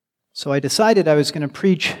So I decided I was going to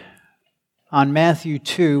preach on Matthew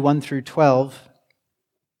 2, 1 through 12.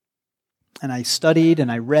 And I studied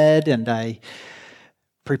and I read and I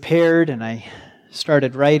prepared and I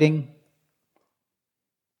started writing.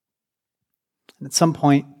 And at some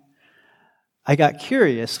point, I got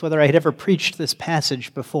curious whether I had ever preached this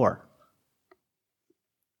passage before.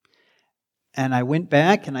 And I went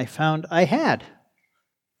back and I found I had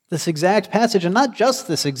this exact passage, and not just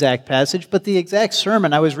this exact passage, but the exact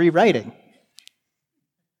sermon I was rewriting.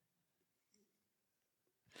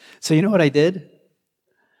 So you know what I did?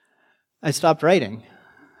 I stopped writing.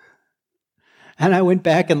 And I went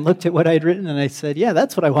back and looked at what I'd written, and I said, yeah,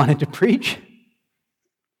 that's what I wanted to preach.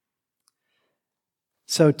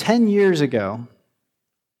 So 10 years ago,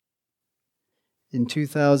 in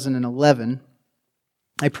 2011,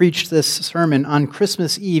 I preached this sermon on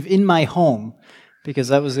Christmas Eve in my home, because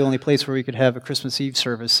that was the only place where we could have a Christmas Eve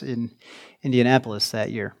service in Indianapolis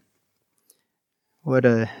that year. What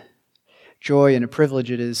a joy and a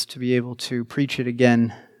privilege it is to be able to preach it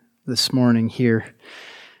again this morning here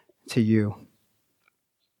to you.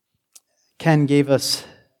 Ken gave us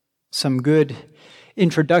some good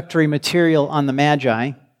introductory material on the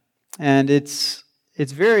Magi, and it's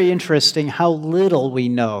very interesting how little we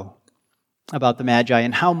know about the Magi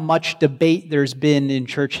and how much debate there's been in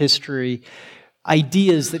church history,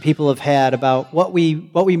 ideas that people have had about what we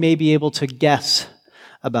may be able to guess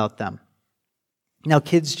about them. Now,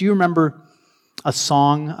 kids, do you remember a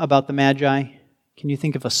song about the Magi? Can you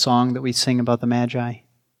think of a song that we sing about the Magi?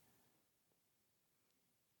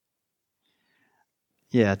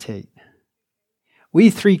 Yeah, Tate. We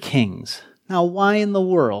Three Kings. Now, why in the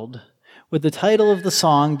world would the title of the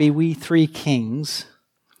song be We Three Kings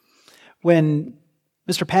when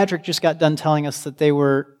Mr. Patrick just got done telling us that they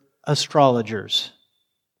were astrologers?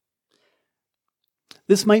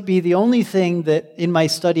 This might be the only thing that in my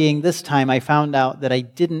studying this time I found out that I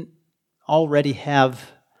didn't already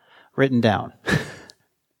have written down.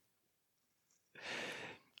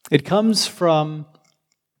 It comes from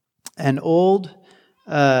an old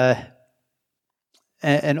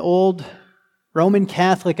Roman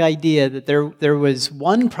Catholic idea that there was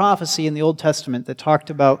one prophecy in the Old Testament that talked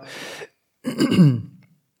about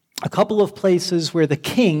a couple of places where the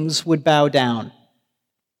kings would bow down.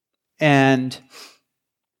 And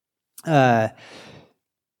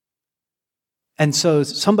so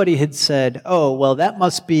somebody had said, oh, well, that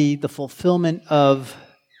must be the fulfillment of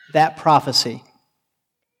that prophecy.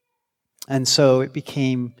 And so it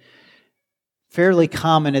became fairly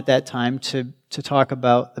common at that time to talk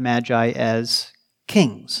about the Magi as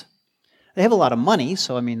kings. They have a lot of money,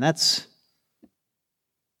 so that's,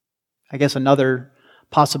 I guess, another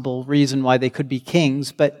possible reason why they could be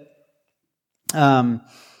kings. But Calvin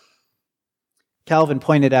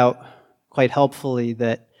pointed out quite helpfully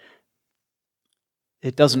that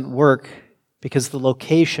it doesn't work because the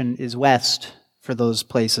location is west for those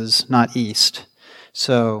places, not east.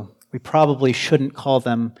 So we probably shouldn't call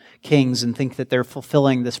them kings and think that they're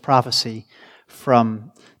fulfilling this prophecy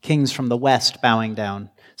from kings from the west bowing down,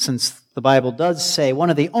 since the Bible does say one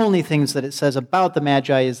of the only things that it says about the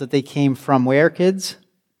Magi is that they came from where, kids?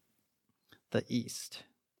 The east.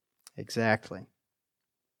 Exactly.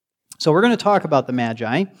 So we're going to talk about the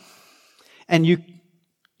Magi, and you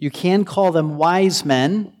can call them wise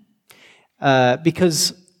men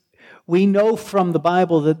because we know from the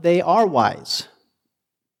Bible that they are wise.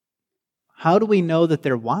 How do we know that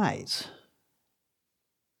they're wise?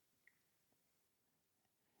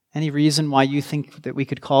 Any reason why you think that we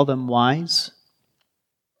could call them wise?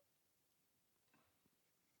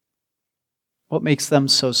 What makes them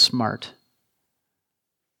so smart?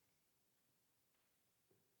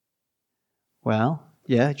 Well,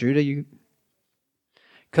 yeah, Judah,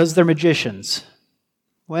 because they're magicians.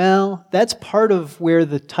 Well, that's part of where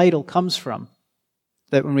the title comes from,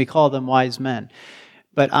 that when we call them wise men.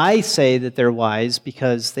 But I say that they're wise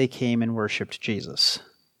because they came and worshipped Jesus.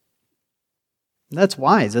 That's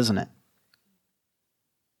wise, isn't it?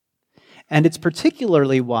 And it's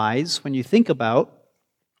particularly wise when you think about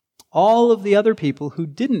all of the other people who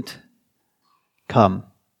didn't come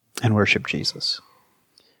and worship Jesus.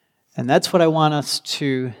 And that's what I want us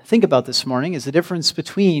to think about this morning, is the difference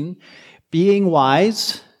between being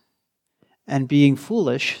wise and being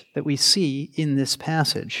foolish that we see in this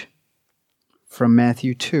passage from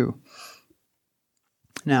Matthew 2.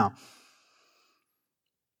 Now,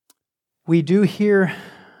 we do hear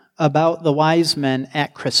about the wise men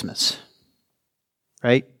at Christmas,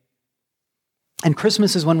 right? And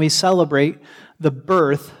Christmas is when we celebrate the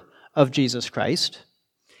birth of Jesus Christ.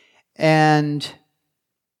 And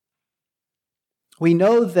we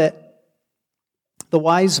know that the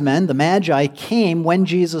wise men, the Magi, came when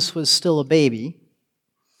Jesus was still a baby,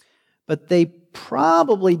 but they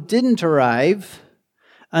probably didn't arrive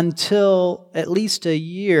until at least a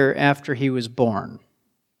year after he was born,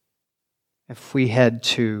 if we had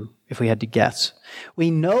to guess. We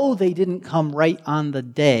know they didn't come right on the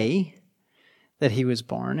day that he was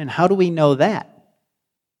born, and how do we know that?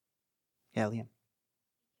 Yeah, Liam.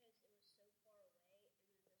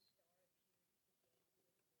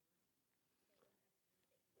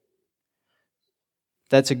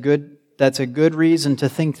 That's a good reason to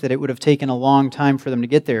think that it would have taken a long time for them to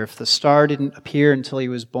get there. If the star didn't appear until he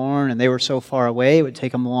was born and they were so far away, it would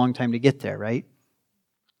take them a long time to get there, right?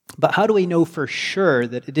 But how do we know for sure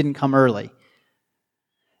that it didn't come early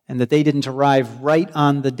and that they didn't arrive right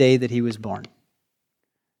on the day that he was born?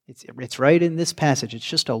 It's right in this passage. It's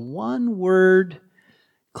just a one-word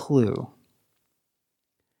clue.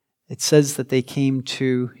 It says that they came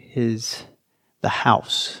to the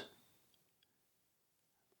house.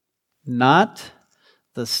 Not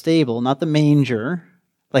the stable, not the manger,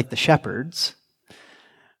 like the shepherds,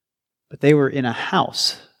 but they were in a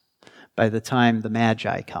house by the time the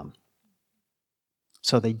Magi come.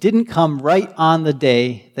 So they didn't come right on the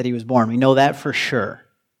day that he was born. We know that for sure.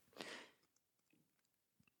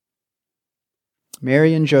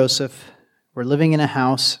 Mary and Joseph were living in a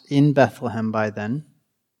house in Bethlehem by then.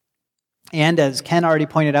 And as Ken already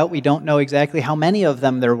pointed out, we don't know exactly how many of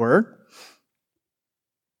them there were.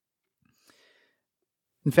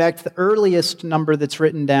 In fact, the earliest number that's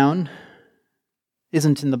written down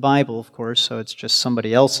isn't in the Bible, of course, so it's just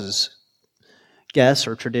somebody else's guess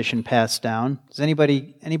or tradition passed down. Does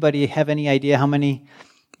anybody have any idea how many?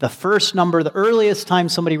 The first number, the earliest time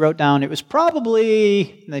somebody wrote down, it was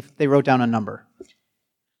probably, they wrote down a number.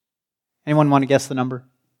 Anyone want to guess the number?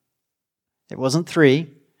 It wasn't 3.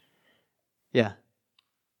 Yeah.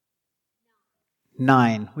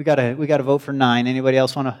 9. We gotta vote for 9. Anybody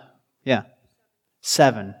else want to? Yeah.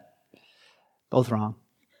 7. Both wrong.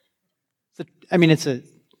 It's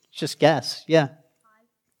just guess. Yeah.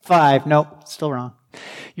 5. Nope, still wrong.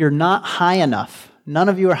 You're not high enough. None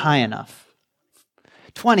of you are high enough.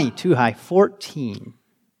 20, too high. 14.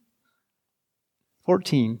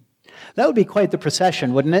 14. That would be quite the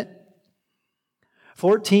procession, wouldn't it?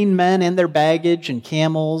 14 men and their baggage and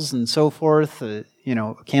camels and so forth.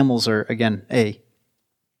 Camels are, again, a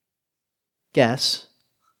guess,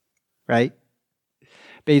 right?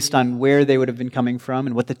 Based on where they would have been coming from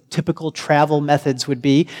and what the typical travel methods would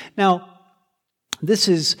be. Now, this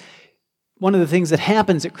is one of the things that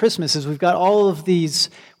happens at Christmas is we've got all of these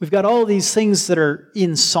things that are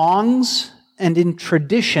in songs and in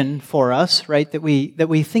tradition for us, right? That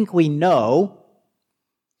we think we know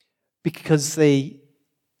because they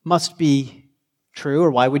must be true, or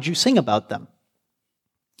why would you sing about them?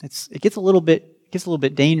 It gets a little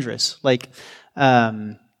bit dangerous, like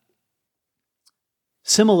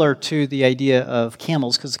similar to the idea of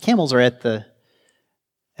camels, because camels are at the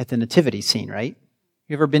nativity scene, right?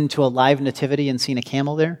 You ever been to a live nativity and seen a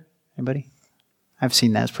camel there? Anybody? I've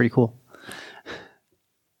seen that. It's pretty cool.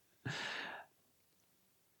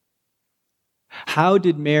 How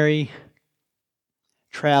did Mary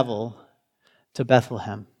travel to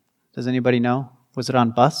Bethlehem? Does anybody know? Was it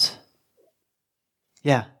on bus?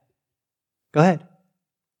 Yeah. Go ahead.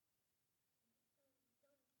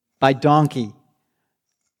 By donkey.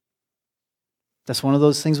 That's one of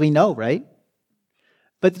those things we know, right?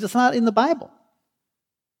 But it's not in the Bible.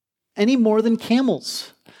 Any more than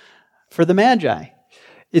camels for the Magi.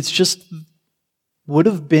 It's just would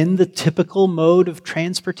have been the typical mode of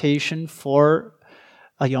transportation for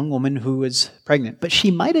a young woman who was pregnant. But she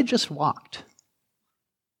might have just walked.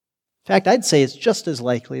 In fact, I'd say it's just as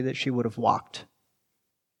likely that she would have walked.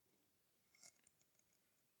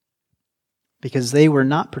 Because they were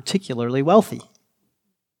not particularly wealthy.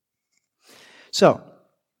 So,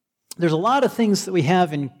 there's a lot of things that we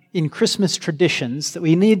have in Christmas traditions that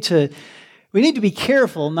we need to be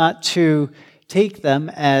careful not to take them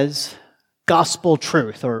as gospel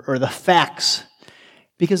truth or the facts,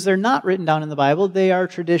 because they're not written down in the Bible. They are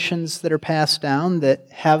traditions that are passed down that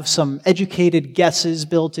have some educated guesses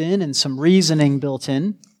built in and some reasoning built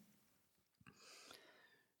in.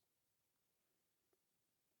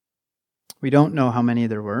 We don't know how many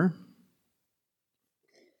there were.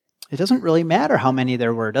 It doesn't really matter how many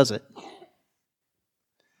there were, does it?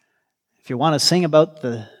 If you want to sing about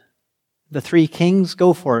the 3 kings,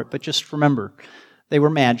 go for it. But just remember, they were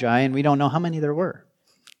Magi, and we don't know how many there were.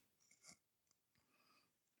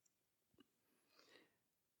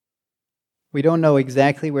 We don't know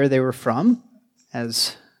exactly where they were from,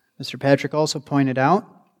 as Mr. Patrick also pointed out.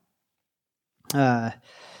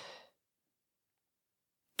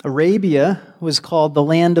 Arabia was called the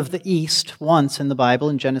land of the east once in the Bible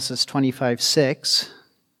in Genesis 25:6.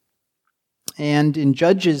 And in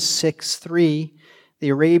Judges 6:3, the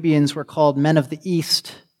Arabians were called men of the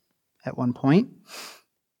east at one point.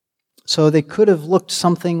 So they could have looked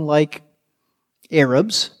something like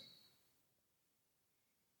Arabs,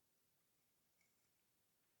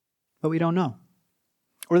 but we don't know.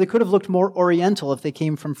 Or they could have looked more Oriental if they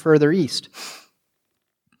came from further east.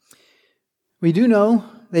 We do know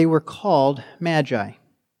they were called Magi,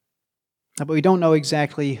 but we don't know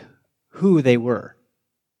exactly who they were.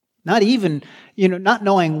 Not even, not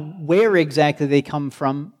knowing where exactly they come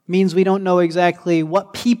from means we don't know exactly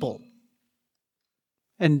what people.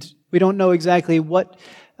 And we don't know exactly what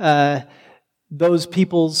those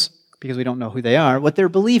people's, because we don't know who they are, what their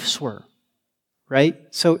beliefs were, right?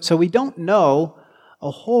 So we don't know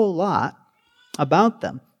a whole lot about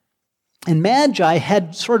them. And Magi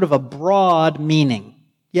had sort of a broad meaning.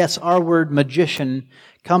 Yes, our word magician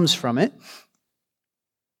comes from it,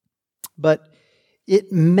 but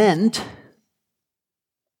it meant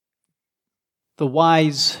the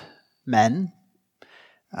wise men.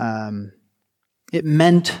 It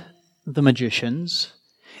meant the magicians.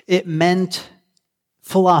 It meant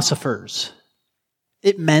philosophers.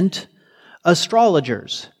 It meant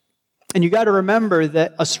astrologers. And you got to remember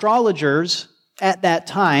that astrologers at that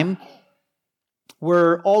time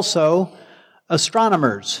were also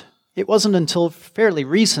astronomers. It wasn't until fairly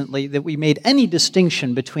recently that we made any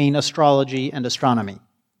distinction between astrology and astronomy.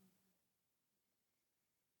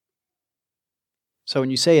 So when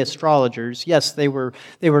you say astrologers, yes, they were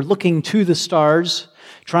looking to the stars,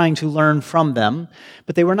 trying to learn from them,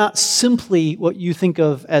 but they were not simply what you think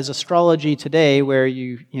of as astrology today, where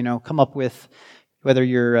you come up with whether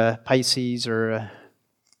you're Pisces or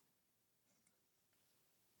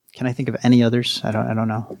can I think of any others? I don't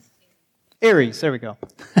know. Aries, there we go.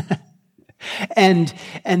 and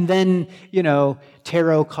then,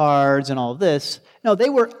 tarot cards and all this. No, they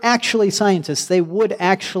were actually scientists. They would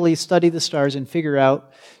actually study the stars and figure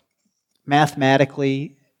out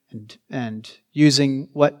mathematically and using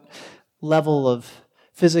what level of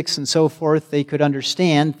physics and so forth they could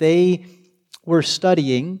understand. They were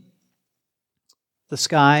studying the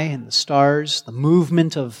sky and the stars, the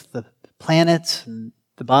movement of the planets and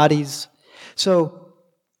the bodies. So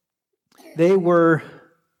they were,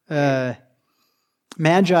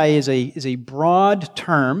 Magi is a broad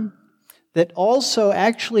term that also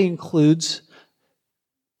actually includes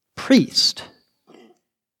priest.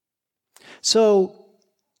 So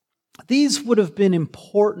these would have been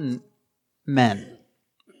important men.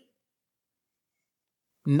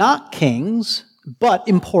 Not kings, but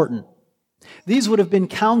important. These would have been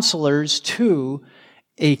counselors to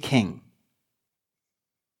a king.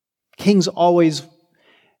 Kings always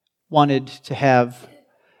wanted to have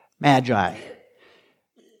magi,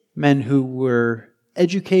 men who were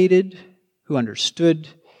educated, who understood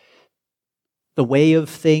the way of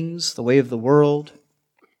things, the way of the world.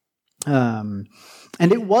 And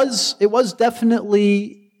it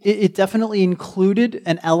definitely included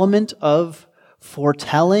an element of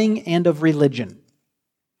foretelling and of religion.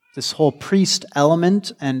 This whole priest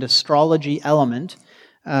element and astrology element.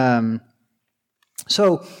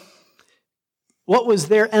 So, what was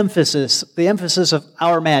their emphasis, the emphasis of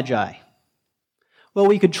our magi? Well,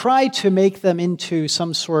 we could try to make them into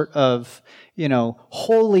some sort of,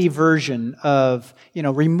 holy version of,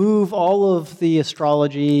 remove all of the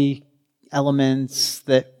astrology elements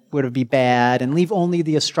that would be bad and leave only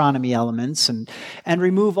the astronomy elements and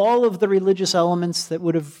remove all of the religious elements that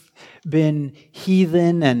would have been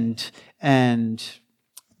heathen and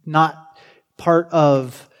not part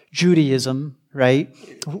of Judaism, right?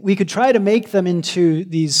 We could try to make them into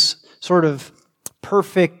these sort of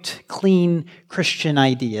perfect, clean Christian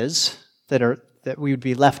ideas that we would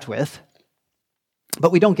be left with.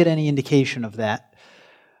 But we don't get any indication of that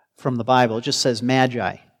from the Bible. It just says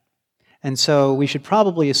magi. And so we should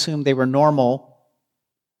probably assume they were normal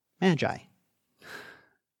magi.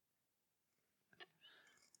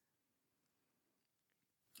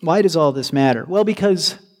 Why does all this matter? Well,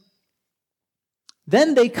 because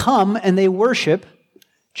then they come and they worship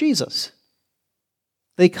Jesus.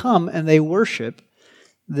 They come and they worship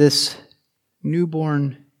this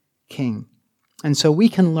newborn king. And so we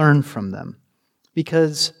can learn from them.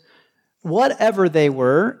 Because whatever they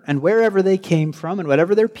were and wherever they came from and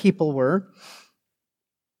whatever their people were,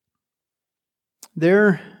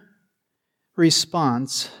 their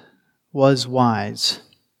response was wise.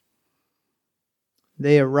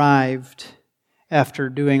 They arrived after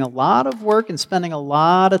doing a lot of work and spending a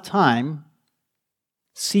lot of time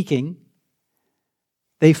seeking.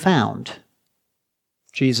 They found.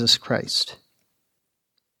 Jesus Christ.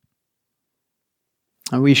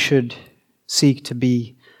 And we should seek to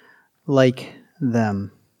be like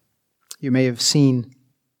them. You may have seen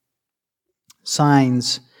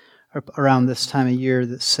signs around this time of year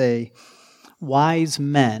that say, "Wise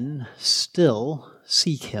men still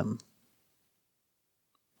seek him."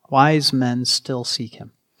 Wise men still seek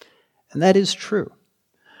him. And that is true.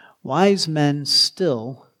 Wise men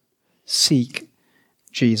still seek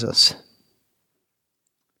Jesus.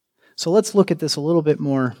 So let's look at this a little bit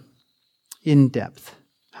more in depth,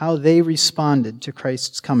 how they responded to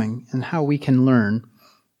Christ's coming and how we can learn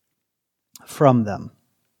from them.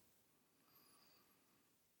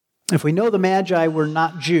 If we know the Magi were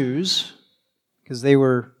not Jews, because they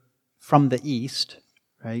were from the East,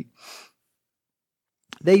 right?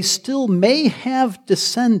 They still may have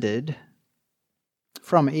descended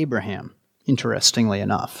from Abraham, interestingly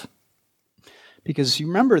enough. Because you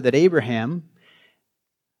remember that Abraham,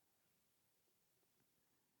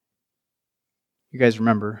 you guys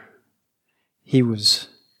remember, he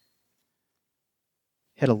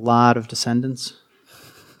had a lot of descendants.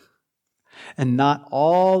 And not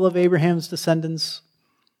all of Abraham's descendants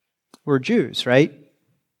were Jews, right?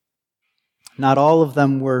 Not all of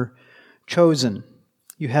them were chosen.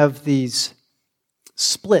 You have these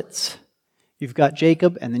splits. You've got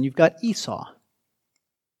Jacob and then you've got Esau.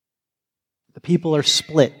 The people are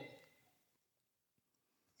split.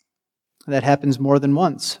 That happens more than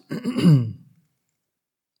once.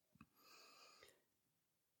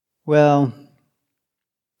 Well,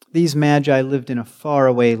 these Magi lived in a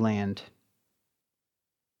faraway land.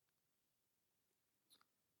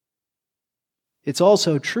 It's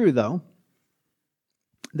also true, though,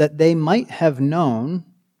 that they might have known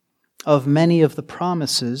of many of the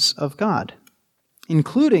promises of God,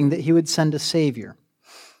 including that he would send a Savior.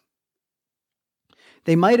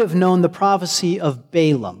 They might have known the prophecy of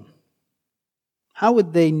Balaam. How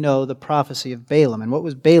would they know the prophecy of Balaam? And what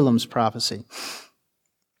was Balaam's prophecy?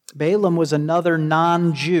 Balaam was another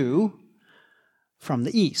non-Jew from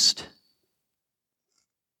the east.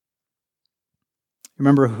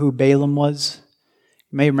 Remember who Balaam was?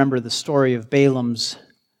 You may remember the story of Balaam's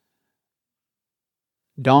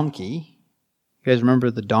donkey. You guys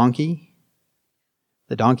remember the donkey?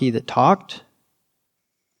 The donkey that talked?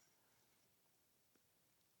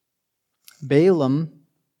 Balaam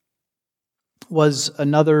was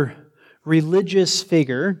another religious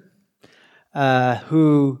figure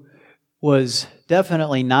who was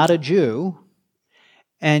definitely not a Jew,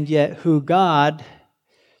 and yet who God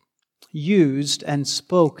used and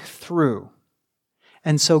spoke through.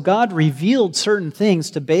 And so God revealed certain things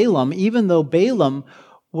to Balaam, even though Balaam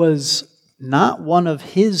was not one of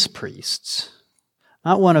his priests,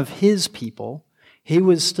 not one of his people. He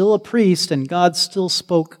was still a priest, and God still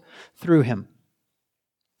spoke through him.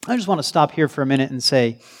 I just want to stop here for a minute and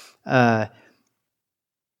say,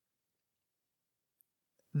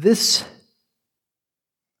 this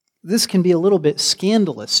can be a little bit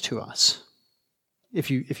scandalous to us if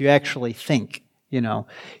you actually think,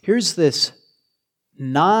 here's this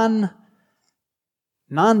non-Jew,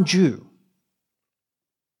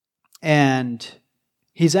 and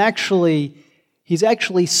he's actually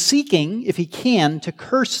seeking, if he can, to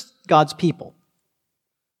curse God's people.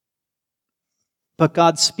 But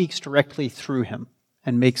God speaks directly through him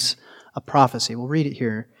and makes a prophecy. We'll read it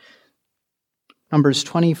here. Numbers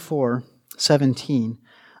 24:17.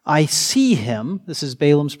 I see him, this is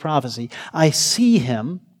Balaam's prophecy, I see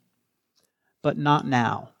him, but not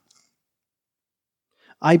now.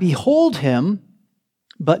 I behold him,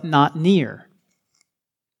 but not near.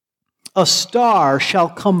 A star shall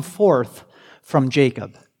come forth from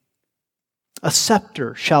Jacob. A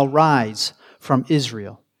scepter shall rise from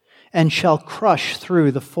Israel, and shall crush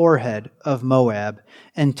through the forehead of Moab,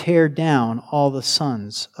 and tear down all the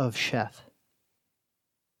sons of Sheth.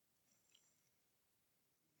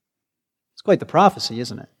 It's quite the prophecy,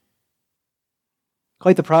 isn't it?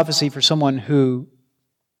 Quite the prophecy for someone who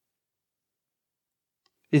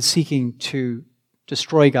is seeking to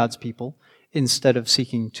destroy God's people instead of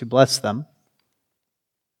seeking to bless them.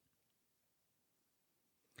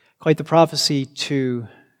 Quite the prophecy to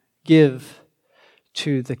give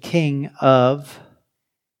to the king of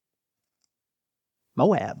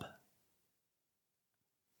Moab.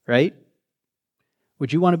 Right?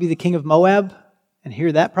 Would you want to be the king of Moab and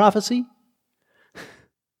hear that prophecy?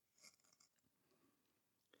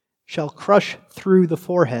 Shall crush through the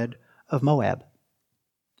forehead of Moab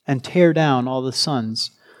and tear down all the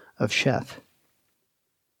sons of Sheth.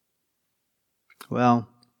 Well,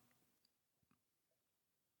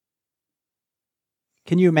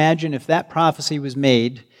 can you imagine if that prophecy was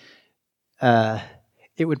made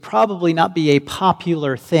it would probably not be a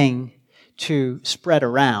popular thing to spread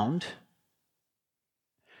around,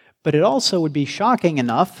 but it also would be shocking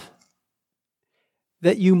enough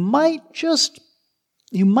that you might just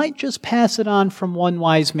pass it on from one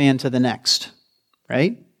wise man to the next,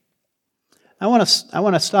 right? I want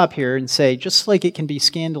to stop here and say, just like it can be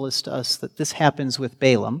scandalous to us that this happens with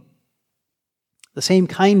Balaam, the same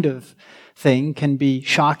kind of thing can be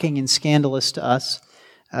shocking and scandalous to us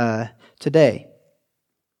today.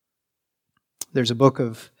 There's a book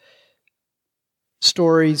of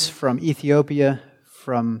stories from Ethiopia,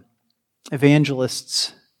 from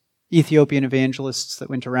Ethiopian evangelists that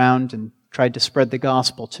went around and tried to spread the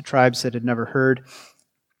gospel to tribes that had never heard.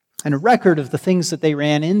 And a record of the things that they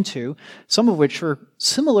ran into, some of which were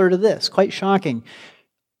similar to this, quite shocking.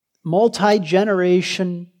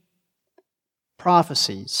 Multi-generation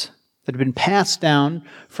prophecies that had been passed down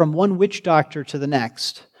from one witch doctor to the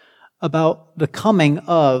next about the coming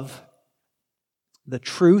of the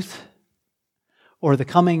truth, or the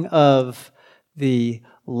coming of the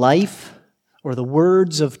life, or the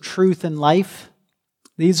words of truth and life.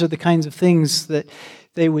 These are the kinds of things that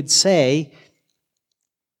they would say,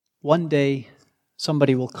 one day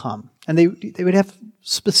somebody will come. And they would have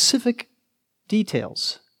specific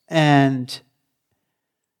details. And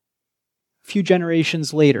a few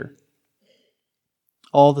generations later,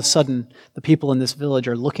 all of a sudden, the people in this village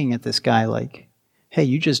are looking at this guy like, hey,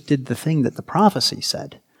 you just did the thing that the prophecy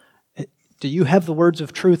said. Do you have the words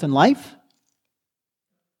of truth and life?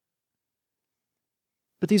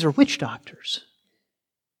 But these are witch doctors.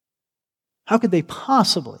 How could they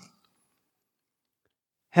possibly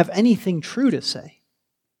have anything true to say?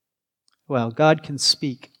 Well, God can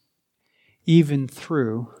speak even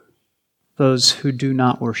through those who do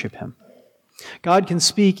not worship Him. God can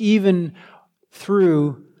speak even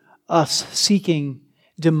through us seeking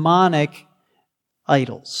demonic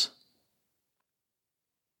idols.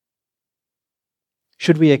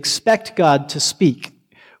 Should we expect God to speak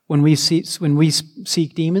when we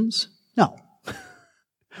seek demons? No.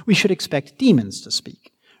 We should expect demons to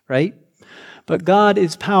speak, right? But God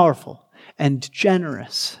is powerful and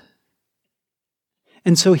generous.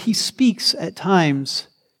 And so He speaks at times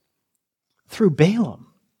through Balaam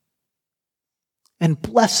and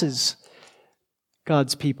blesses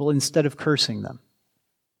God's people instead of cursing them.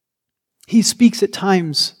 He speaks at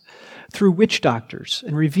times through witch doctors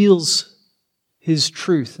and reveals His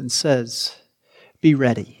truth and says, be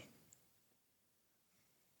ready.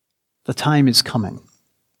 The time is coming.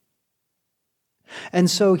 And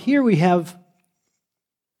so here we have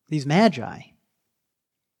these magi,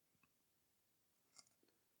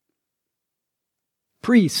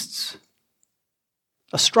 priests,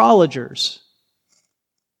 astrologers,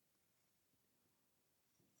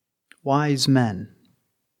 wise men.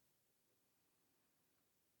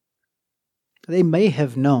 They may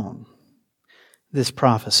have known this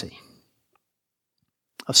prophecy.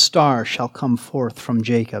 A star shall come forth from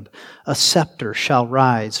Jacob, a scepter shall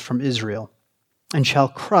rise from Israel, and shall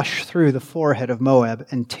crush through the forehead of Moab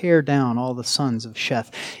and tear down all the sons of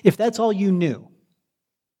Sheth. If that's all you knew,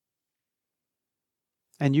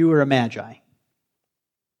 and you were a magi,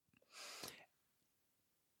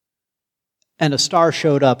 and a star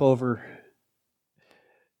showed up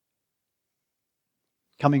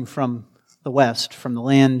coming from the west, from the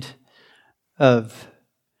land of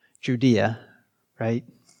Judea, right?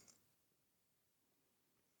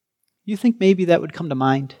 You think maybe that would come to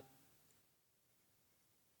mind?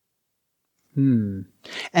 And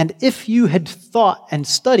if you had thought and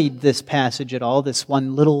studied this passage at all, this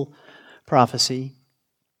one little prophecy,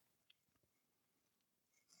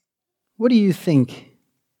 what do you think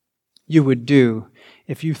you would do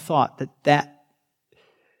if you thought that that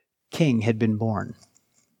king had been born?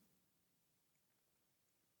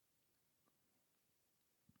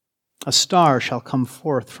 A star shall come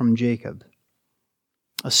forth from Jacob.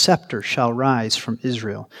 A scepter shall rise from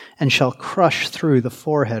Israel, and shall crush through the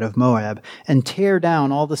forehead of Moab, and tear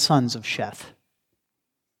down all the sons of Sheth.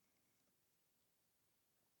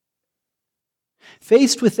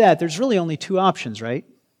 Faced with that, there's really only two options, right?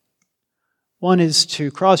 One is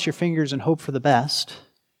to cross your fingers and hope for the best,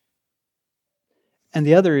 and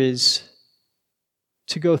the other is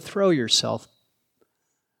to go throw yourself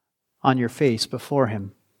on your face before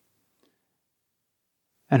Him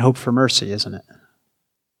and hope for mercy, isn't it?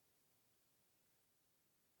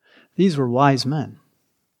 These were wise men.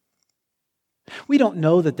 We don't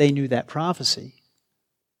know that they knew that prophecy,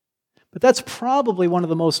 but that's probably one of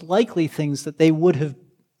the most likely things that they would have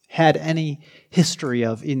had any history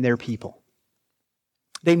of in their people.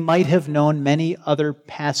 They might have known many other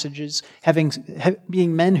passages,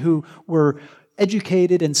 being men who were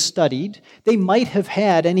educated and studied, they might have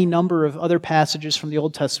had any number of other passages from the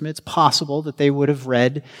Old Testament. It's possible that they would have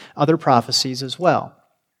read other prophecies as well.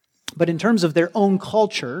 But in terms of their own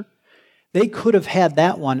culture, they could have had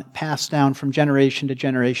that one passed down from generation to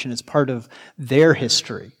generation as part of their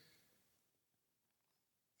history.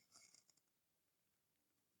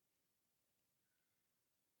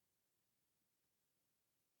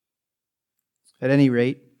 At any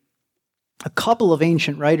rate, a couple of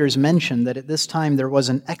ancient writers mention that at this time there was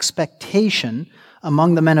an expectation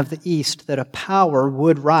among the men of the East that a power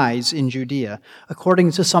would rise in Judea,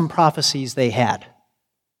 according to some prophecies they had.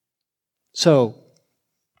 So,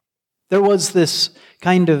 there was this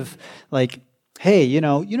kind of like, hey, you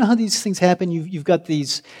know how these things happen? You've got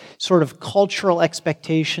these sort of cultural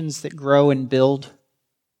expectations that grow and build.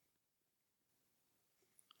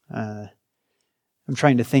 I'm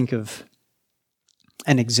trying to think of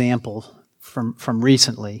an example from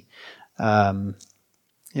recently.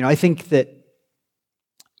 I think that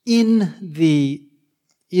in the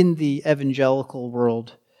evangelical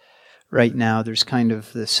world right now, there's kind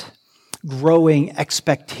of this growing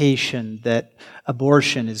expectation that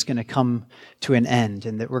abortion is going to come to an end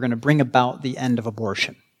and that we're going to bring about the end of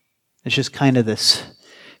abortion. It's just kind of this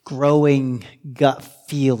growing gut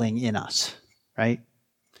feeling in us, right?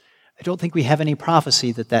 I don't think we have any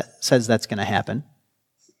prophecy that says that's going to happen.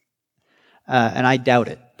 And I doubt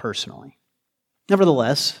it, personally.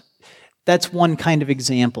 Nevertheless, that's one kind of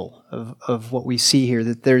example of what we see here,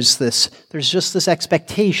 that there's just this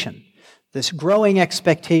expectation, this growing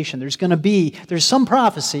expectation. There's some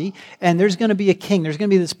prophecy, and there's going to be a king. There's going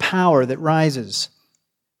to be this power that rises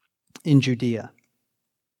in Judea.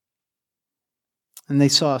 And they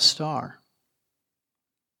saw a star.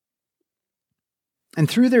 And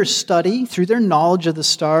through their study, through their knowledge of the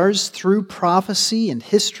stars, through prophecy and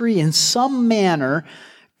history, in some manner,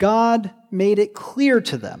 God made it clear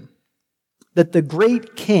to them that the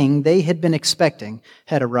great king they had been expecting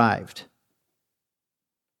had arrived.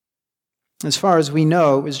 As far as we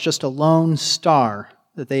know, it was just a lone star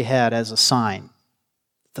that they had as a sign.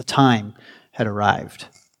 The time had arrived.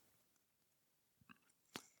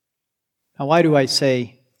 Now, why do I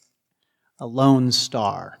say a lone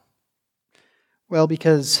star? Well,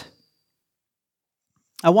 because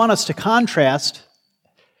I want us to contrast.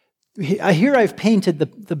 Here I've painted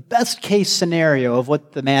the best case scenario of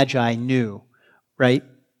what the Magi knew, right?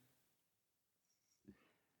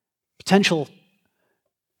 Potential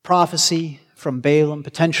prophecy from Balaam,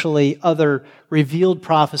 potentially other revealed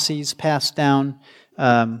prophecies passed down,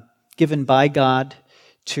 given by God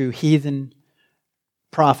to heathen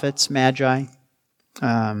prophets, Magi.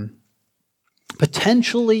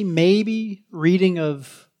 Potentially, maybe, reading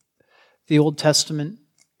of the Old Testament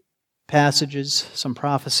passages, some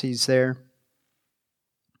prophecies there.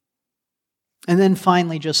 And then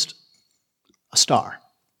finally, just a star.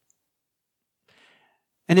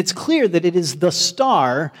 And it's clear that it is the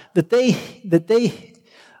star that they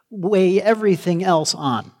weigh everything else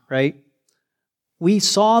on, right? We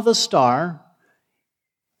saw the star.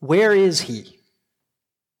 Where is he?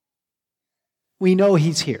 We know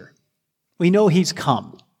he's here. We know he's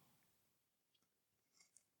come.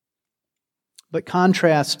 But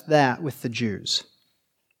contrast that with the Jews.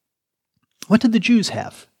 What did the Jews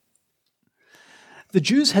have? The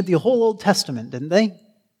Jews had the whole Old Testament, didn't they?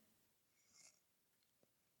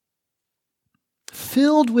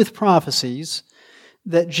 Filled with prophecies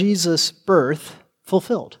that Jesus' birth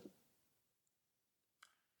fulfilled.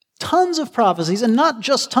 Tons of prophecies, and not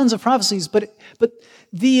just tons of prophecies, but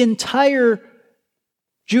the entire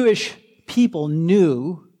Jewish people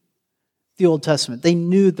knew the Old Testament. They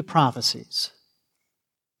knew the prophecies.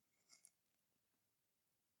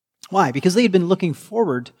 Why? Because they had been looking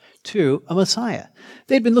forward to a Messiah.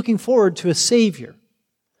 They had been looking forward to a Savior,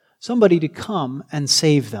 somebody to come and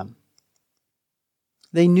save them.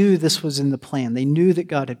 They knew this was in the plan. They knew that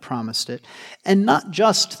God had promised it. And not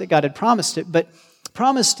just that God had promised it, but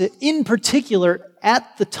promised it in particular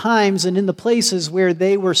at the times and in the places where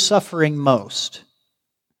they were suffering most.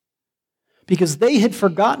 Because they had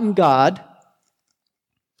forgotten God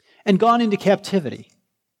and gone into captivity.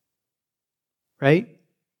 Right?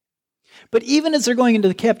 But even as they're going into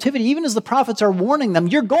the captivity, even as the prophets are warning them,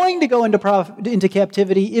 you're going to go into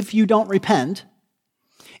captivity if you don't repent.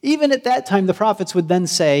 Even at that time, the prophets would then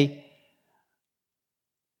say,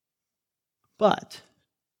 but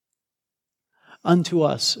unto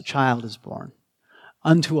us a child is born,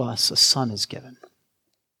 unto us a son is given.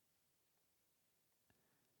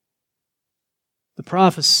 The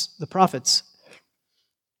prophets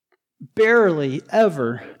barely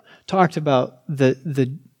ever talked about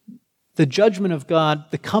the the judgment of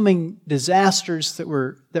God, the coming disasters that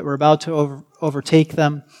were about to overtake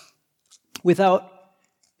them, without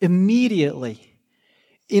immediately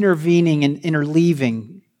intervening and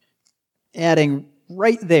interleaving, adding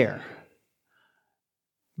right there.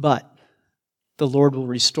 But the Lord will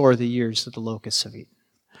restore the years that the locusts have eaten.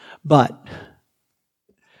 But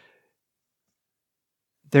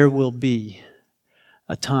there will be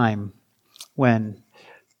a time when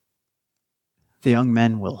the young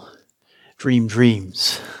men will dream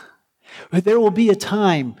dreams. There will be a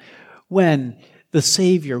time when the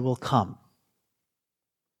Savior will come.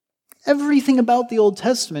 Everything about the Old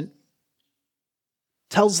Testament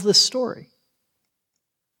tells this story.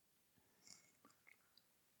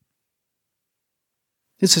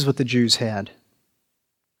 This is what the Jews had.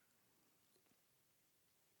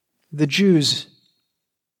 The Jews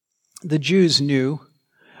knew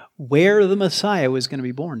where the Messiah was going to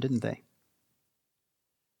be born, didn't they?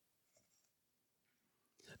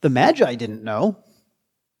 The Magi didn't know.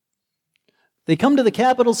 They come to the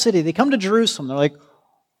capital city. They come to Jerusalem. They're like,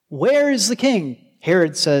 where is the king?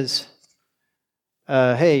 Herod says,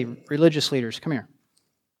 hey, religious leaders, come here.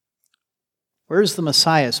 Where's the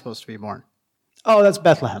Messiah supposed to be born? Oh, that's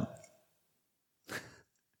Bethlehem.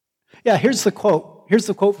 Yeah, here's the quote. Here's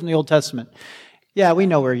the quote from the Old Testament. Yeah, we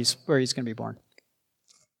know where he's going to be born.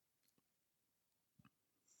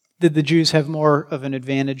 Did the Jews have more of an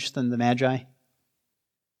advantage than the Magi?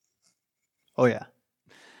 Oh, yeah.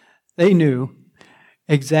 They knew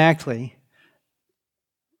exactly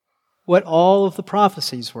what all of the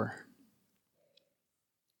prophecies were.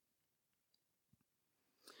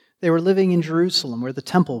 They were living in Jerusalem, where the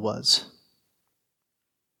temple was,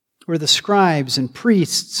 where the scribes and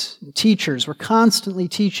priests and teachers were constantly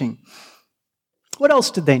teaching. What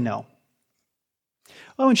else did they know?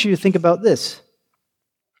 I want you to think about this.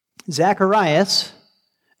 Zacharias,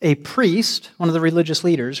 a priest, one of the religious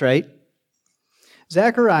leaders, right?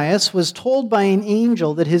 Zacharias was told by an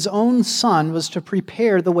angel that his own son was to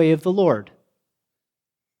prepare the way of the Lord.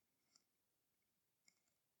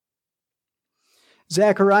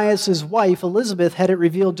 Zacharias' wife, Elizabeth, had it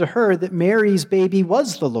revealed to her that Mary's baby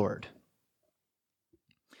was the Lord.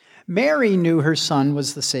 Mary knew her son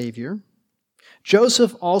was the Savior.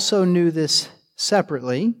 Joseph also knew this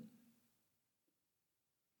separately.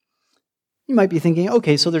 You might be thinking,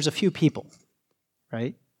 okay, so there's a few people,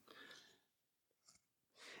 right?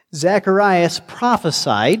 Zacharias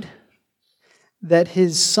prophesied that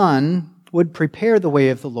his son would prepare the way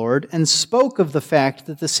of the Lord and spoke of the fact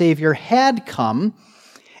that the Savior had come.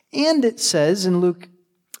 And it says in Luke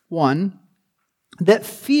 1 that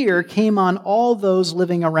fear came on all those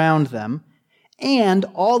living around them, and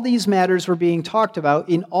all these matters were being talked about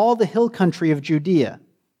in all the hill country of Judea,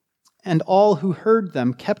 and all who heard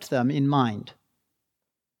them kept them in mind.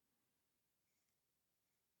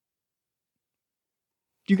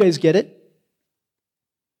 Do you guys get it?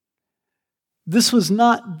 This was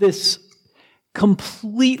not this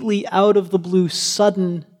completely out of the blue,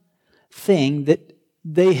 sudden thing that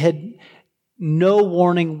they had no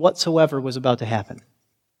warning whatsoever was about to happen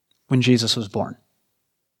when Jesus was born.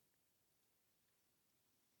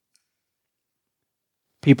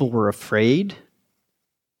 People were afraid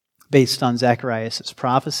based on Zacharias'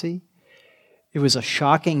 prophecy. It was a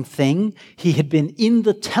shocking thing. He had been in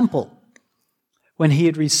the temple when he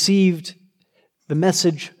had received the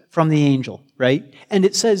message from the angel, right? And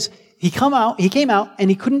it says he came out and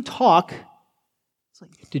he couldn't talk. It's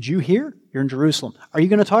like, did you hear? You're in Jerusalem. Are you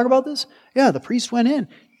going to talk about this? Yeah, the priest went in.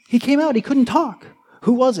 He came out, he couldn't talk.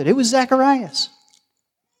 Who was it? It was Zacharias.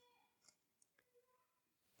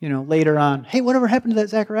 Later on, hey, whatever happened to that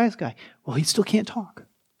Zacharias guy? Well, he still can't talk.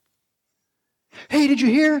 Hey, did you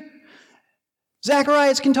hear?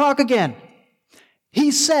 Zacharias can talk again. He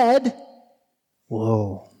said,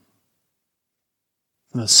 whoa,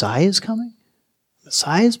 the Messiah is coming? The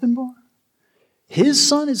Messiah has been born? His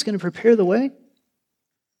son is going to prepare the way?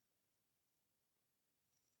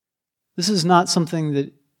 This is not something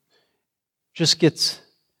that just gets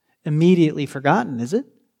immediately forgotten, is it?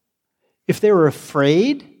 If they were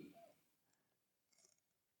afraid,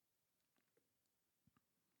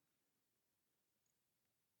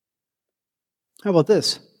 how about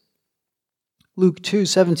this? Luke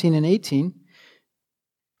 2:17 and 18,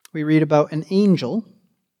 we read about an angel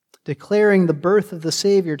declaring the birth of the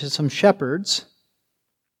Savior to some shepherds.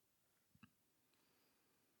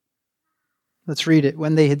 Let's read it.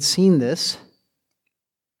 When they had seen this,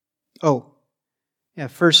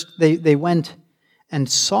 first they went and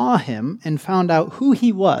saw him and found out who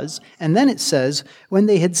he was. And then it says, when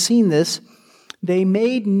they had seen this, they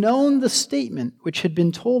made known the statement which had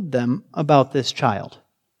been told them about this child.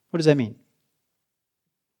 What does that mean?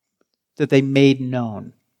 That they made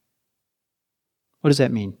known. What does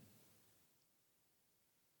that mean?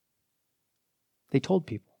 They told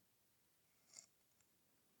people.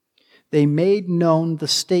 They made known the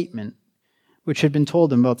statement which had been told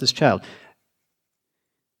them about this child.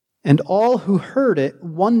 And all who heard it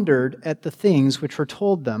wondered at the things which were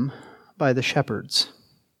told them by the shepherds.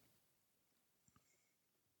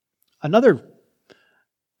 Another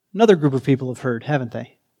group of people have heard, haven't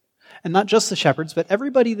they? And not just the shepherds, but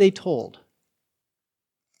everybody they told.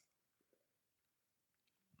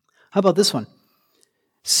 How about this one?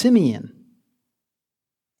 Simeon.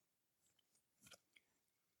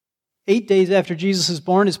 8 days after Jesus is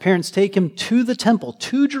born, his parents take him to the temple,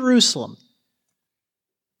 to Jerusalem.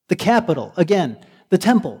 The capital, again. The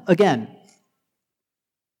temple, again.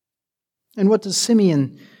 And what does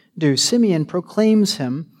Simeon do? Simeon proclaims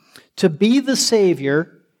him to be the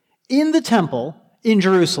Savior in the temple in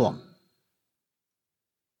Jerusalem.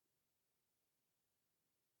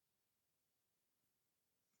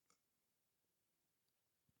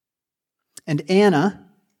 And Anna,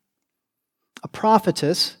 a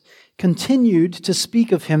prophetess, continued to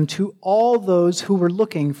speak of him to all those who were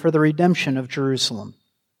looking for the redemption of Jerusalem.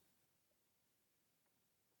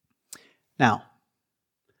 Now,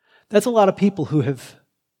 that's a lot of people who have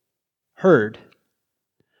heard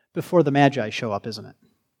before the Magi show up, isn't it?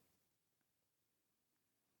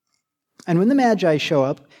 And when the Magi show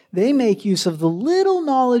up, they make use of the little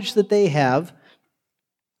knowledge that they have,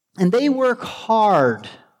 and they work hard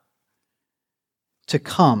to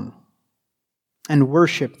come and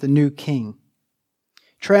worship the new king,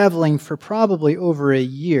 traveling for probably over a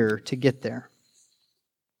year to get there.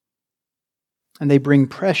 And they bring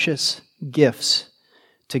precious gifts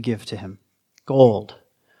to give to him: gold,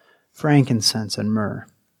 frankincense, and myrrh.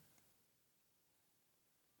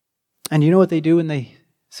 And you know what they do when they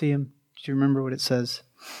see him? Do you remember what it says?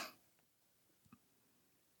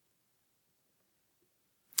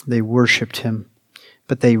 They worshipped him,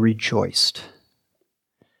 but they rejoiced.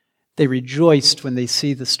 They rejoiced when they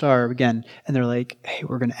see the star again, and they're like, hey,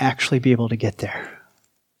 we're going to actually be able to get there.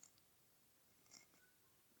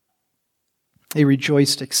 They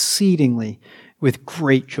rejoiced exceedingly with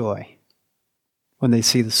great joy when they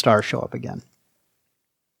see the star show up again.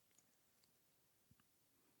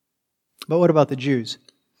 But what about the Jews?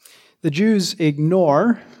 The Jews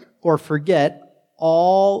ignore or forget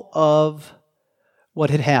all of what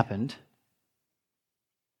had happened,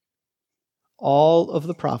 all of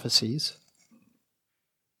the prophecies.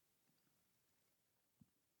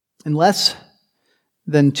 In less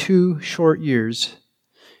than 2 short years,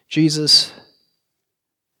 Jesus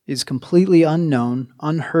is completely unknown,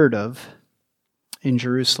 unheard of in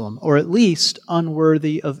Jerusalem, or at least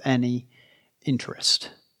unworthy of any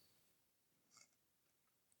interest.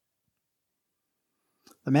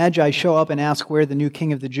 The Magi show up and ask where the new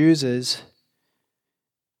king of the Jews is.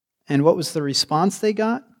 And what was the response they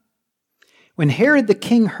got? When Herod the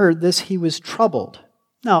king heard this, he was troubled.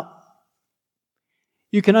 Now,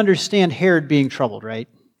 you can understand Herod being troubled, right?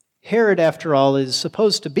 Herod, after all, is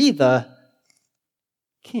supposed to be the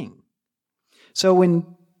king. So when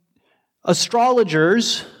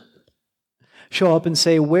astrologers show up and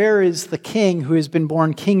say, where is the king who has been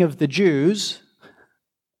born king of the Jews?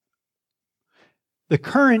 The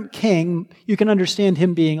current king, you can understand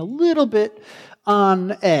him being a little bit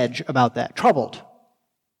on edge about that, troubled.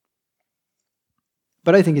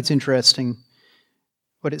 But I think it's interesting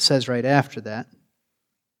what it says right after that.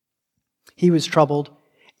 He was troubled,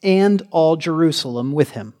 and all Jerusalem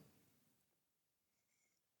with him.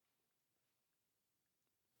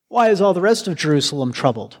 Why is all the rest of Jerusalem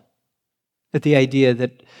troubled at the idea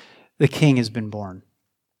that the king has been born?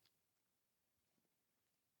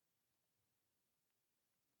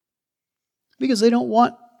 Because they don't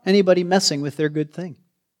want anybody messing with their good thing.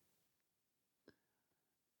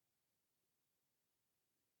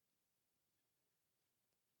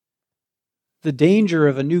 The danger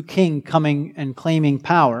of a new king coming and claiming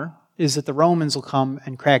power is that the Romans will come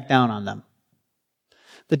and crack down on them.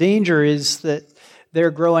 The danger is that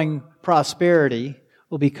their growing prosperity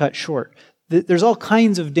will be cut short. There's all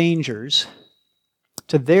kinds of dangers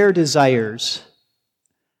to their desires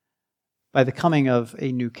by the coming of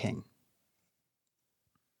a new king.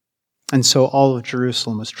 And so all of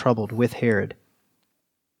Jerusalem was troubled with Herod.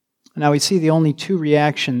 Now we see the only 2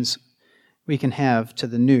 reactions we can have to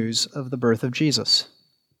the news of the birth of Jesus.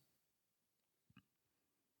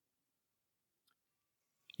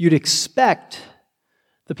 You'd expect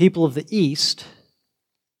the people of the East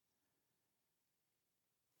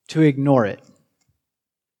to ignore it.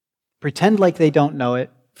 Pretend like they don't know it,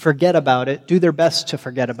 forget about it, do their best to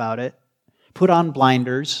forget about it, put on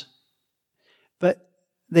blinders, but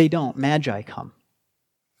they don't. Magi come,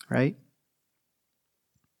 right?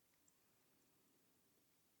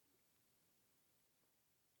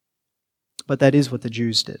 But that is what the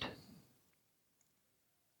Jews did.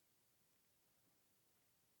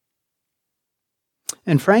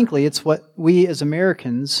 And frankly, it's what we as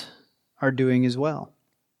Americans are doing as well.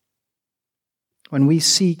 When we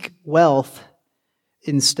seek wealth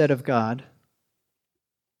instead of God,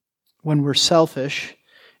 when we're selfish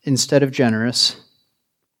instead of generous,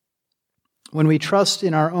 when we trust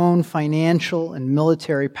in our own financial and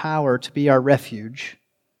military power to be our refuge,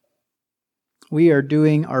 we are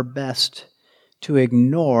doing our best to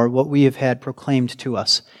ignore what we have had proclaimed to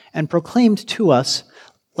us. And proclaimed to us,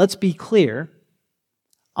 let's be clear,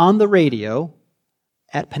 on the radio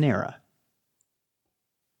at Panera.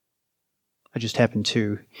 I just happened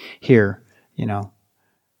to hear,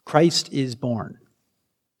 Christ is born.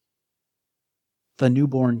 The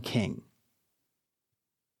newborn king.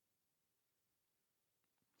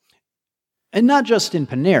 And not just in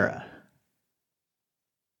Panera.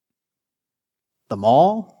 The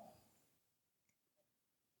mall,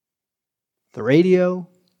 the radio,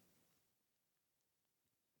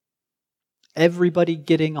 everybody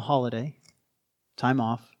getting a holiday, time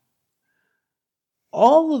off.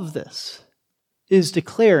 All of this is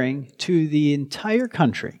declaring to the entire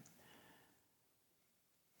country,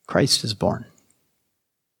 Christ is born.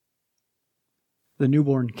 The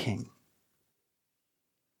newborn king.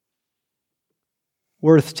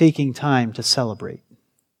 Worth taking time to celebrate.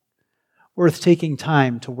 Worth taking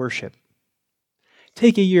time to worship.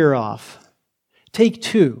 Take a year off. Take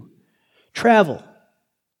 2. Travel.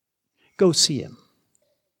 Go see him.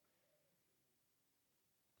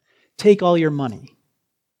 Take all your money.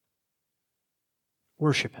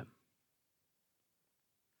 Worship him.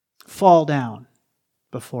 Fall down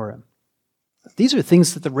before him. These are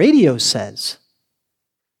things that the radio says.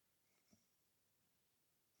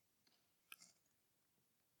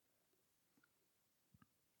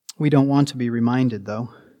 We don't want to be reminded, though.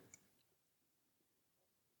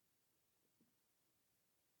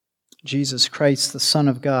 Jesus Christ, the Son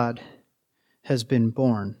of God, has been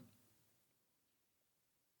born.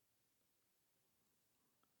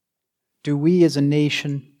 Do we as a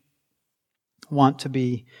nation want to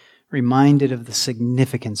be reminded of the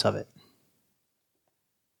significance of it?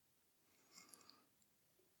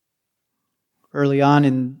 Early on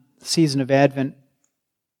in the season of Advent,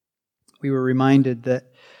 we were reminded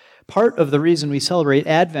that part of the reason we celebrate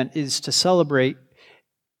Advent is to celebrate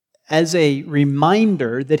as a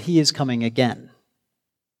reminder that he is coming again.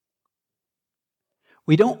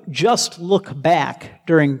 We don't just look back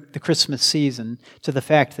during the Christmas season to the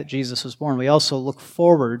fact that Jesus was born. We also look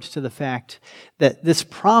forward to the fact that this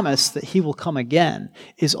promise that he will come again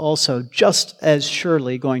is also just as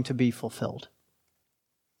surely going to be fulfilled.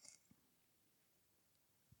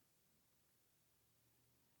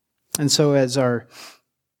 And so as our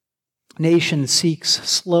nation seeks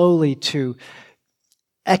slowly to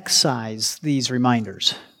excise these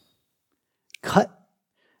reminders, cut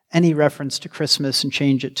any reference to Christmas and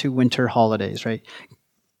change it to winter holidays, right?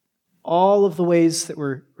 All of the ways that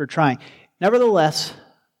we're trying. Nevertheless,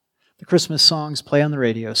 the Christmas songs play on the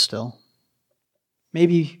radio still.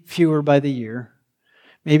 Maybe fewer by the year.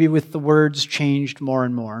 Maybe with the words changed more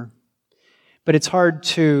and more. But it's hard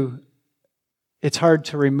to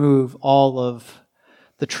remove all of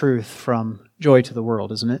the truth from Joy to the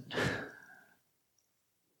World, isn't it?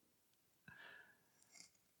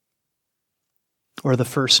 Or the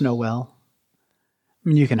first Noel. I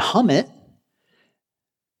mean, you can hum it,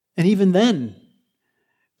 and even then,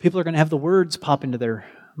 people are going to have the words pop into their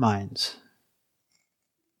minds.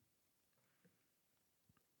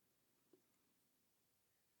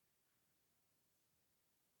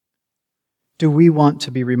 Do we want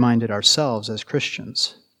to be reminded ourselves as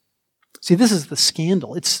Christians? See, this is the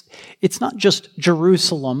scandal. It's not just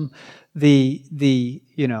Jerusalem, the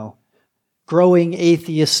growing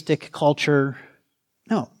atheistic culture.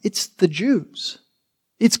 No, it's the Jews.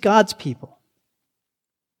 It's God's people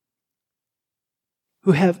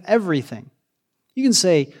who have everything. You can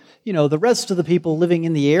say, the rest of the people living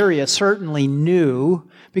in the area certainly knew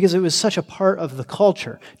because it was such a part of the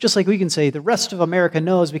culture. Just like we can say the rest of America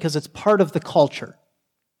knows because it's part of the culture.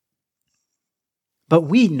 But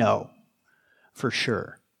we know for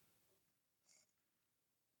sure.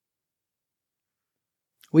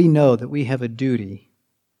 We know that we have a duty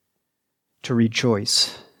to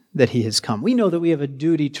rejoice that he has come. We know that we have a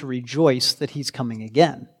duty to rejoice that he's coming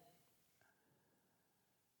again.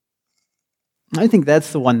 I think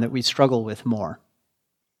that's the one that we struggle with more.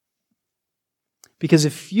 Because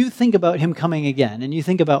if you think about him coming again and you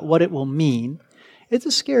think about what it will mean, it's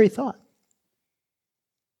a scary thought.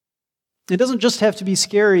 It doesn't just have to be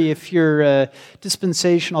scary if you're a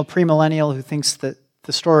dispensational premillennial who thinks that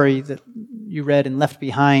the story that you read in Left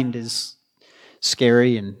Behind is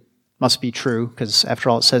scary and must be true, because after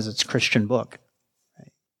all it says it's a Christian book.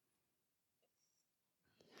 Right?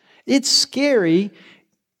 It's scary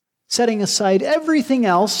setting aside everything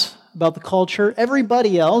else about the culture,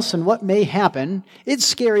 everybody else, and what may happen. It's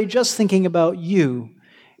scary just thinking about you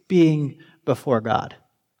being before God.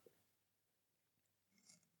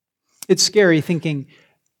 It's scary thinking,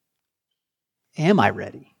 am I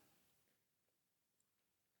ready?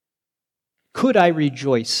 Could I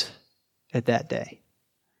rejoice at that day?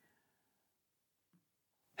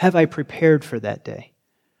 Have I prepared for that day?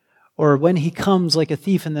 Or when he comes like a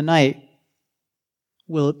thief in the night,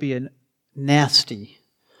 will it be a nasty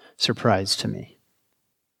surprise to me?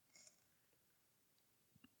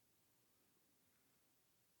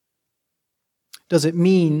 Does it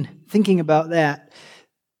mean, thinking about that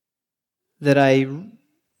I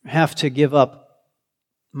have to give up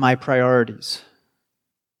my priorities,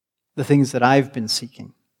 the things that I've been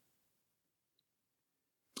seeking?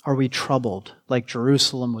 Are we troubled like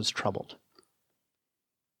Jerusalem was troubled?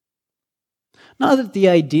 Not that the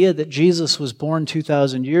idea that Jesus was born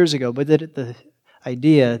 2,000 years ago, but that the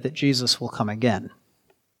idea that Jesus will come again.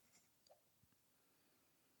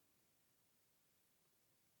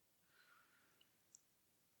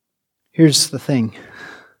 Here's the thing.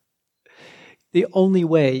 The only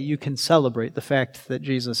way you can celebrate the fact that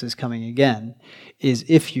Jesus is coming again is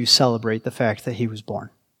if you celebrate the fact that he was born.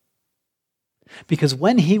 Because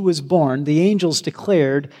when he was born, the angels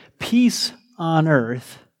declared peace on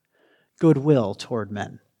earth, goodwill toward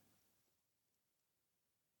men.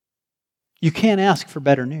 You can't ask for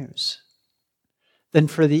better news than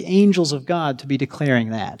for the angels of God to be declaring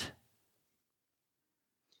that.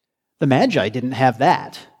 The Magi didn't have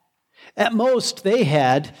that. At most, they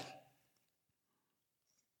had,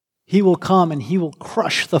 he will come and he will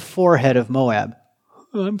crush the forehead of Moab.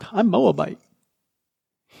 I'm Moabite.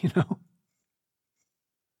 You know?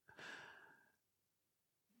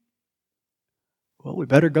 Well, we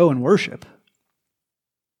better go and worship.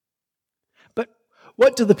 But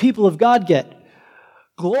what do the people of God get?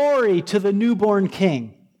 Glory to the newborn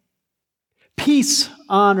King. Peace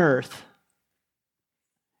on earth.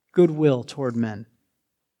 Goodwill toward men.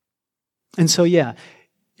 And so, yeah,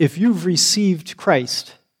 if you've received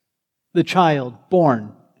Christ, the child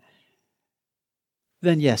born,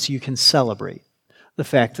 then yes, you can celebrate the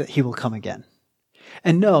fact that he will come again.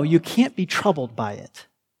 And no, you can't be troubled by it.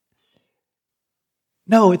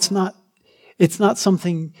 No, it's not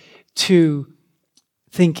something to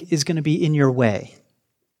think is going to be in your way.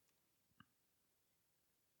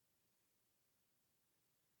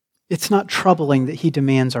 It's not troubling that he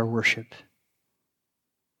demands our worship.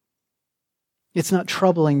 It's not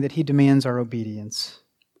troubling that he demands our obedience.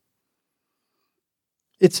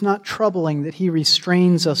 It's not troubling that he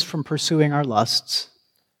restrains us from pursuing our lusts.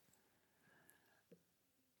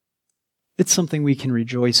 It's something we can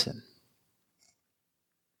rejoice in.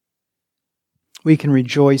 We can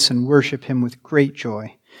rejoice and worship him with great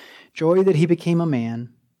joy. Joy that he became a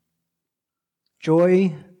man.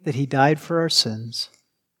 Joy that he died for our sins.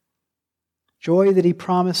 Joy that he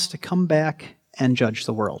promised to come back and judge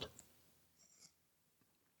the world.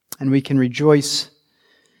 And we can rejoice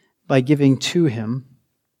by giving to him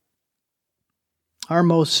our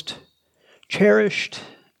most cherished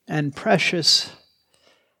and precious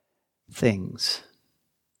things.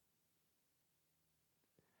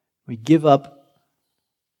 We give up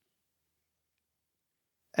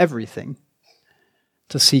everything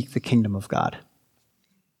to seek the kingdom of God.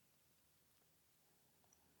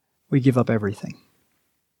 We give up everything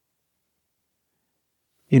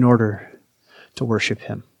in order to worship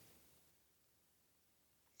him.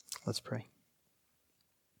 Let's pray.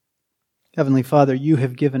 Heavenly Father, you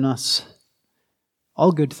have given us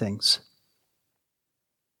all good things.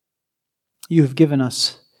 You have given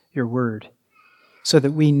us your word so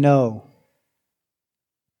that we know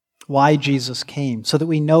why Jesus came, so that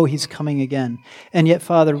we know he's coming again. And yet,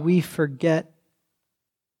 Father, we forget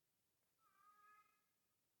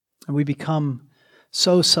and we become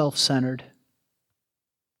so self-centered.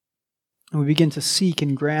 And we begin to seek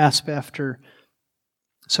and grasp after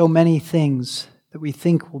so many things that we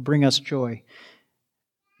think will bring us joy.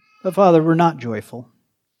 But Father, we're not joyful.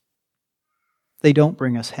 They don't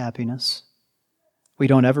bring us happiness. We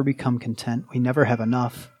don't ever become content. We never have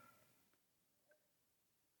enough.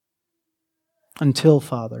 Until,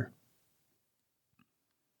 Father,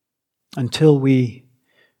 until we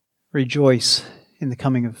rejoice in the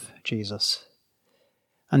coming of Jesus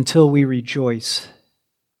until we rejoice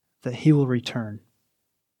that he will return.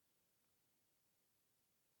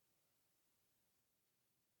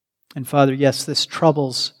 And Father, yes, this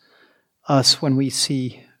troubles us when we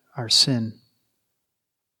see our sin.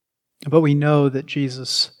 But we know that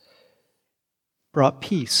Jesus brought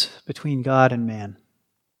peace between God and man.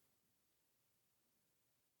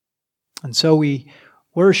 And so we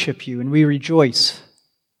worship you and we rejoice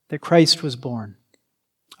that Christ was born,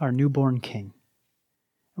 our newborn King.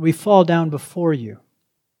 We fall down before you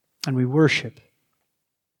and we worship.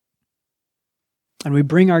 And we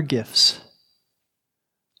bring our gifts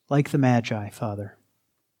like the Magi, Father.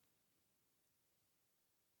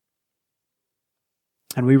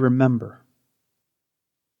 And we remember.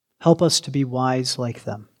 Help us to be wise like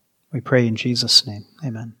them. We pray in Jesus' name.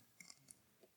 Amen.